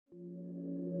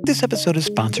This episode is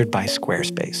sponsored by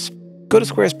Squarespace. Go to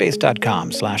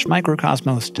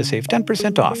squarespace.com/microcosmos to save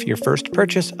 10% off your first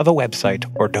purchase of a website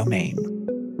or domain.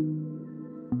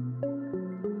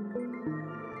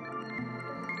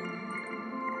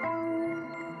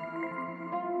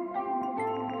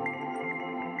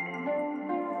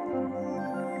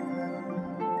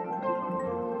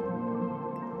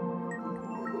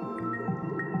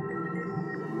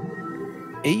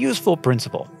 A useful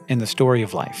principle in the story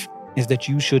of life is that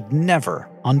you should never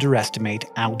underestimate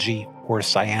algae or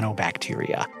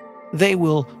cyanobacteria. They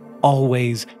will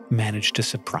always manage to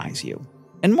surprise you.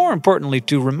 And more importantly,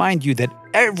 to remind you that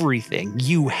everything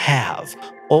you have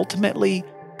ultimately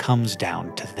comes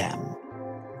down to them.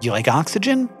 You like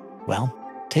oxygen? Well,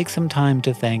 take some time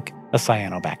to thank a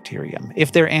cyanobacterium.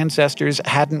 If their ancestors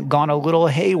hadn't gone a little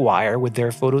haywire with their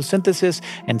photosynthesis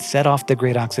and set off the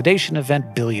Great Oxidation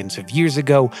Event billions of years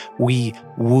ago, we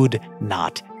would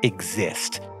not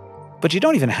exist. But you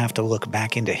don't even have to look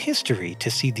back into history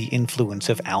to see the influence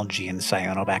of algae and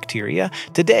cyanobacteria.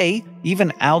 Today,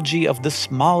 even algae of the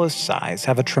smallest size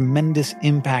have a tremendous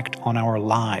impact on our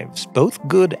lives, both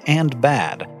good and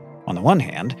bad. On the one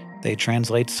hand, they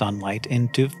translate sunlight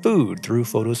into food through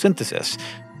photosynthesis.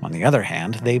 On the other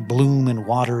hand, they bloom in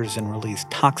waters and release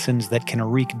toxins that can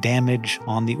wreak damage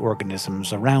on the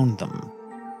organisms around them.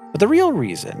 But the real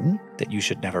reason that you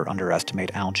should never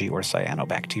underestimate algae or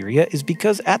cyanobacteria is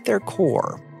because at their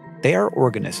core, they are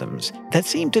organisms that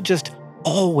seem to just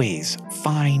always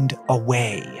find a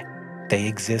way. They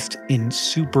exist in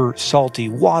super salty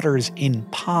waters, in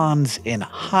ponds, in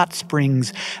hot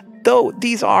springs, though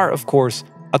these are, of course,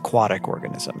 aquatic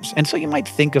organisms, and so you might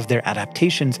think of their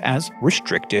adaptations as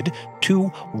restricted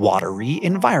to watery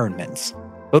environments.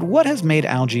 But what has made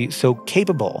algae so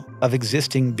capable of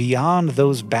existing beyond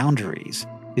those boundaries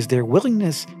is their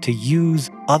willingness to use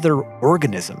other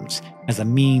organisms as a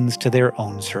means to their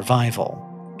own survival.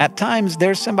 At times,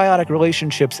 their symbiotic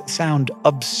relationships sound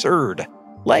absurd,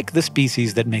 like the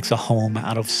species that makes a home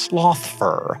out of sloth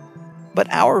fur. But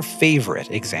our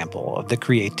favorite example of the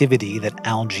creativity that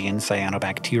algae and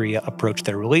cyanobacteria approach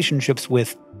their relationships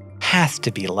with has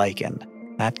to be lichen.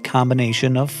 That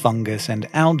combination of fungus and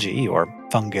algae, or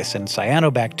fungus and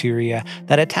cyanobacteria,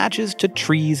 that attaches to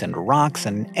trees and rocks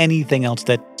and anything else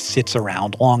that sits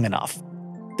around long enough.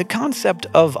 The concept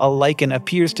of a lichen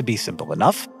appears to be simple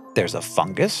enough. There's a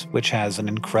fungus, which has an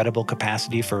incredible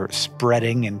capacity for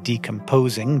spreading and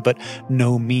decomposing, but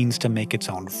no means to make its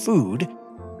own food.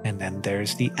 And then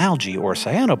there's the algae or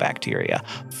cyanobacteria,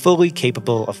 fully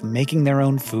capable of making their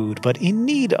own food, but in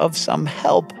need of some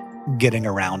help getting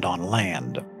around on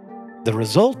land. The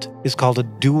result is called a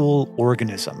dual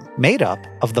organism, made up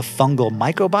of the fungal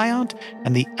microbiont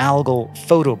and the algal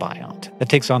photobiont, that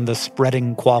takes on the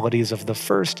spreading qualities of the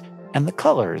first and the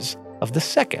colors of the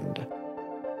second.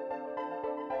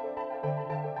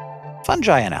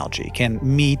 Fungi and algae can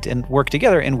meet and work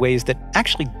together in ways that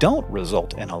actually don't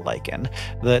result in a lichen.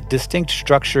 The distinct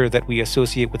structure that we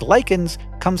associate with lichens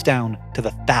comes down to the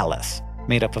thallus,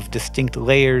 made up of distinct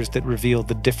layers that reveal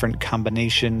the different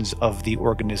combinations of the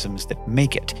organisms that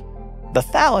make it. The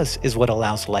thallus is what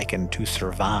allows lichen to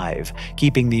survive,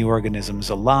 keeping the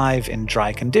organisms alive in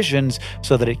dry conditions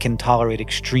so that it can tolerate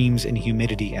extremes in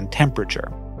humidity and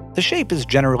temperature. The shape is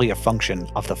generally a function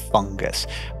of the fungus,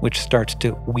 which starts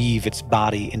to weave its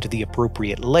body into the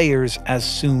appropriate layers as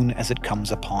soon as it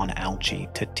comes upon algae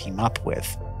to team up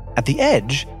with. At the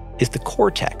edge is the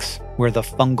cortex, where the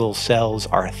fungal cells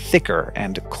are thicker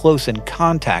and close in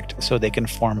contact so they can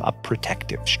form a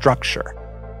protective structure.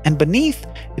 And beneath,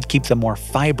 it keeps a more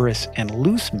fibrous and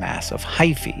loose mass of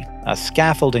hyphae, a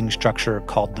scaffolding structure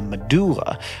called the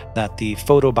medulla that the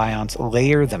photobionts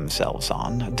layer themselves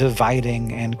on,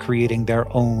 dividing and creating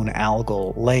their own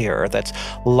algal layer that's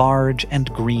large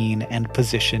and green and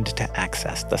positioned to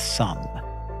access the sun.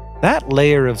 That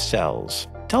layer of cells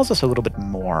tells us a little bit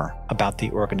more about the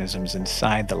organisms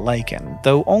inside the lichen,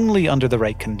 though only under the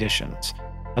right conditions.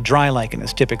 A dry lichen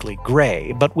is typically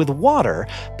gray, but with water,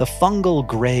 the fungal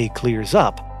gray clears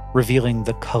up, revealing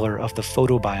the color of the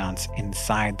photobionts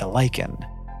inside the lichen.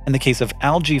 In the case of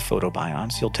algae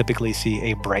photobionts, you'll typically see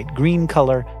a bright green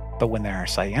color, but when there are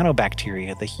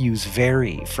cyanobacteria, the hues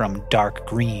vary from dark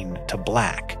green to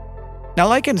black. Now,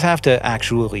 lichens have to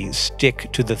actually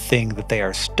stick to the thing that they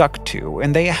are stuck to,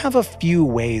 and they have a few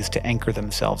ways to anchor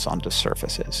themselves onto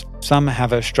surfaces. Some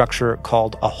have a structure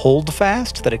called a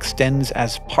holdfast that extends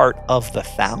as part of the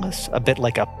thallus, a bit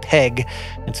like a peg.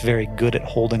 It's very good at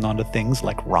holding onto things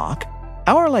like rock.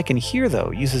 Our lichen here,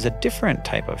 though, uses a different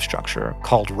type of structure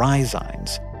called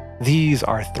rhizines. These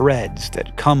are threads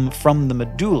that come from the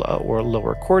medulla or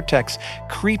lower cortex,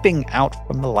 creeping out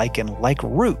from the lichen like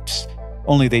roots.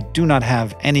 Only they do not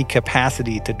have any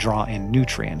capacity to draw in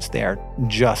nutrients. They are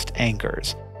just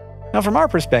anchors. Now, from our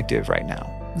perspective right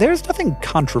now, there's nothing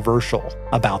controversial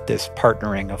about this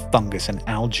partnering of fungus and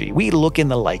algae. We look in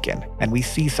the lichen and we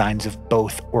see signs of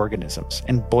both organisms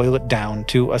and boil it down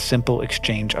to a simple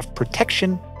exchange of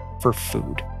protection for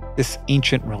food. This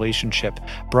ancient relationship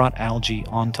brought algae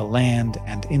onto land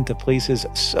and into places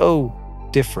so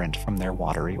different from their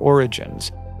watery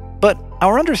origins. But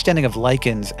our understanding of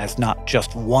lichens as not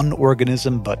just one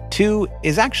organism but two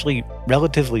is actually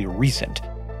relatively recent.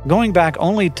 Going back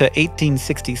only to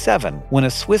 1867, when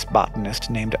a Swiss botanist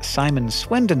named Simon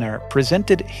Swendener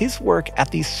presented his work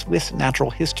at the Swiss Natural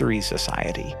History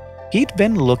Society. He'd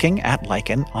been looking at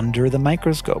lichen under the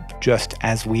microscope, just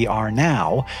as we are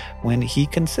now, when he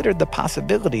considered the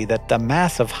possibility that the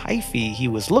mass of hyphae he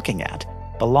was looking at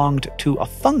belonged to a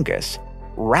fungus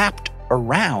wrapped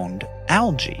around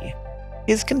algae.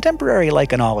 His contemporary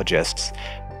lichenologists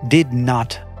did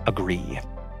not agree.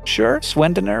 Sure,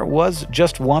 Swendener was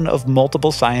just one of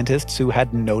multiple scientists who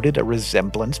had noted a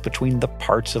resemblance between the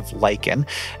parts of lichen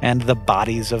and the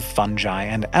bodies of fungi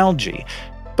and algae.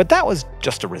 But that was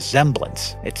just a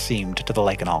resemblance, it seemed to the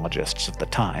lichenologists of the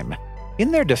time.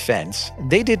 In their defense,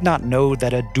 they did not know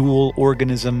that a dual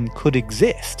organism could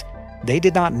exist. They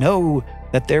did not know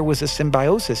that there was a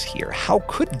symbiosis here. How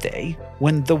could they,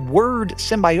 when the word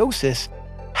symbiosis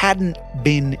hadn't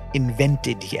been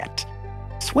invented yet?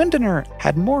 Swendener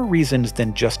had more reasons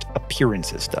than just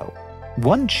appearances, though.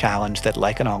 One challenge that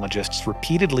lichenologists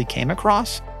repeatedly came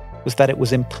across was that it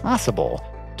was impossible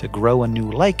to grow a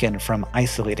new lichen from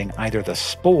isolating either the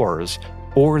spores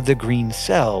or the green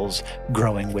cells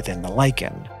growing within the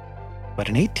lichen. But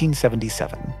in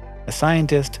 1877, a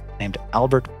scientist named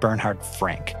Albert Bernhard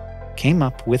Frank came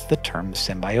up with the term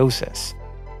symbiosis.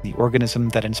 The organism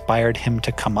that inspired him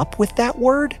to come up with that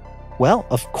word? Well,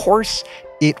 of course,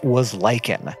 it was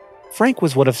lichen. Frank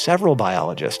was one of several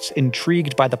biologists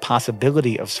intrigued by the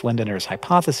possibility of Swendener's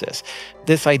hypothesis,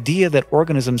 this idea that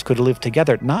organisms could live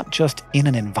together not just in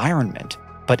an environment,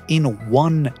 but in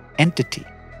one entity.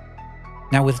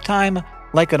 Now, with time,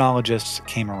 lichenologists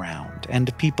came around,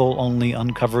 and people only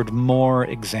uncovered more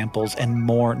examples and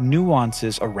more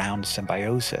nuances around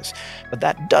symbiosis. But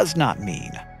that does not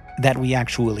mean that we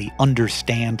actually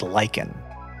understand lichen.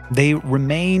 They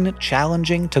remain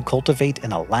challenging to cultivate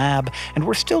in a lab, and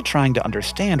we're still trying to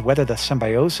understand whether the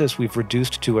symbiosis we've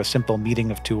reduced to a simple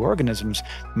meeting of two organisms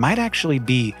might actually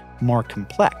be more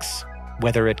complex,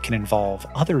 whether it can involve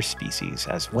other species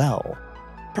as well.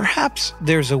 Perhaps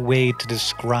there's a way to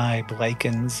describe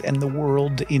lichens and the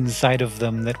world inside of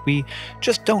them that we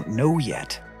just don't know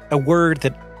yet. A word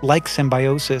that, like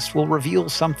symbiosis, will reveal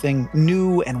something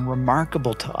new and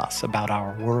remarkable to us about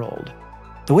our world.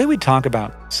 The way we talk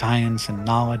about science and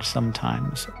knowledge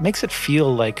sometimes makes it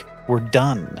feel like we're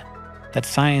done, that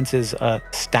science is a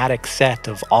static set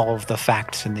of all of the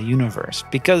facts in the universe,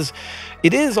 because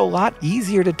it is a lot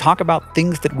easier to talk about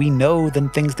things that we know than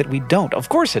things that we don't. Of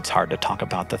course it's hard to talk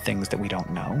about the things that we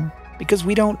don't know, because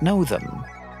we don't know them.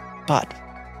 But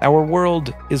our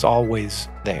world is always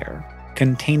there,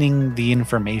 containing the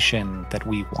information that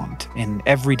we want in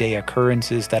everyday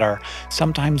occurrences that are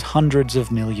sometimes hundreds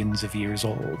of millions of years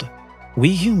old.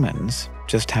 We humans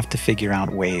just have to figure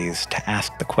out ways to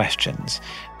ask the questions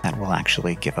that will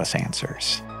actually give us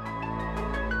answers.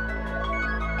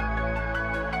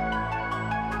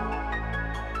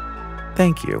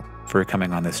 Thank you for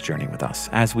coming on this journey with us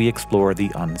as we explore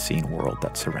the unseen world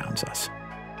that surrounds us.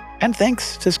 And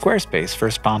thanks to Squarespace for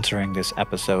sponsoring this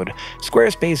episode.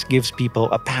 Squarespace gives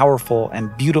people a powerful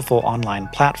and beautiful online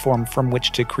platform from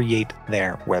which to create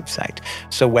their website.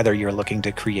 So whether you're looking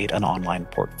to create an online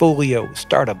portfolio,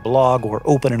 start a blog, or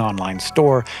open an online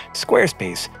store,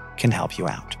 Squarespace can help you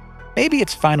out. Maybe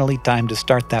it's finally time to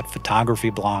start that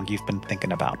photography blog you've been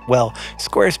thinking about. Well,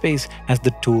 Squarespace has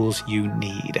the tools you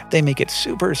need. They make it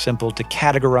super simple to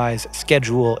categorize,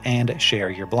 schedule, and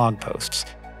share your blog posts.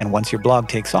 And once your blog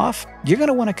takes off, you're going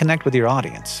to want to connect with your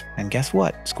audience. And guess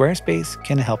what? Squarespace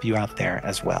can help you out there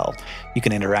as well. You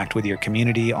can interact with your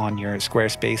community on your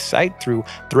Squarespace site through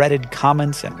threaded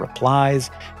comments and replies,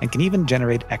 and can even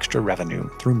generate extra revenue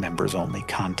through members-only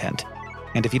content.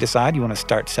 And if you decide you want to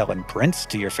start selling prints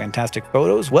to your fantastic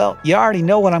photos, well, you already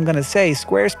know what I'm going to say.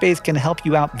 Squarespace can help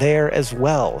you out there as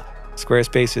well.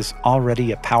 Squarespace is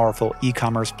already a powerful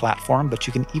e-commerce platform, but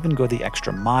you can even go the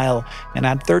extra mile and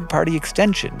add third-party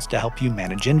extensions to help you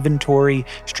manage inventory,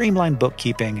 streamline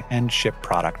bookkeeping, and ship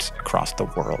products across the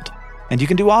world. And you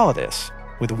can do all of this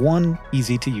with one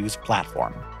easy-to-use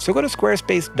platform. So go to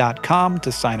squarespace.com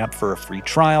to sign up for a free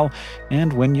trial,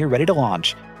 and when you're ready to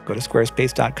launch, go to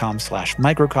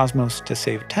squarespace.com/microcosmos to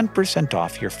save 10%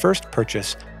 off your first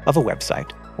purchase of a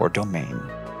website or domain.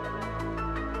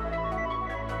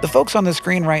 The folks on the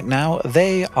screen right now,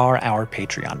 they are our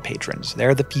Patreon patrons.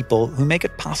 They're the people who make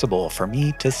it possible for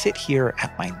me to sit here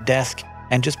at my desk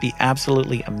and just be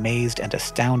absolutely amazed and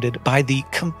astounded by the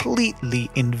completely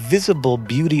invisible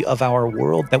beauty of our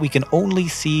world that we can only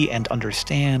see and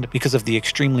understand because of the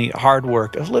extremely hard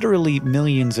work of literally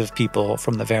millions of people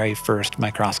from the very first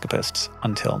microscopists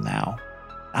until now.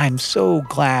 I'm so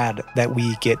glad that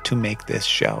we get to make this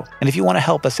show. And if you want to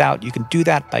help us out, you can do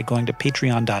that by going to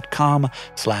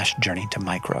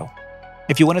patreon.com/journeytomicro.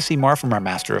 If you want to see more from our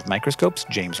master of microscopes,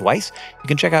 James Weiss, you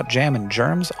can check out Jam and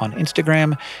Germs on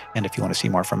Instagram. And if you want to see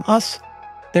more from us,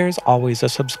 there's always a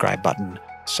subscribe button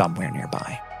somewhere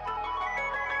nearby.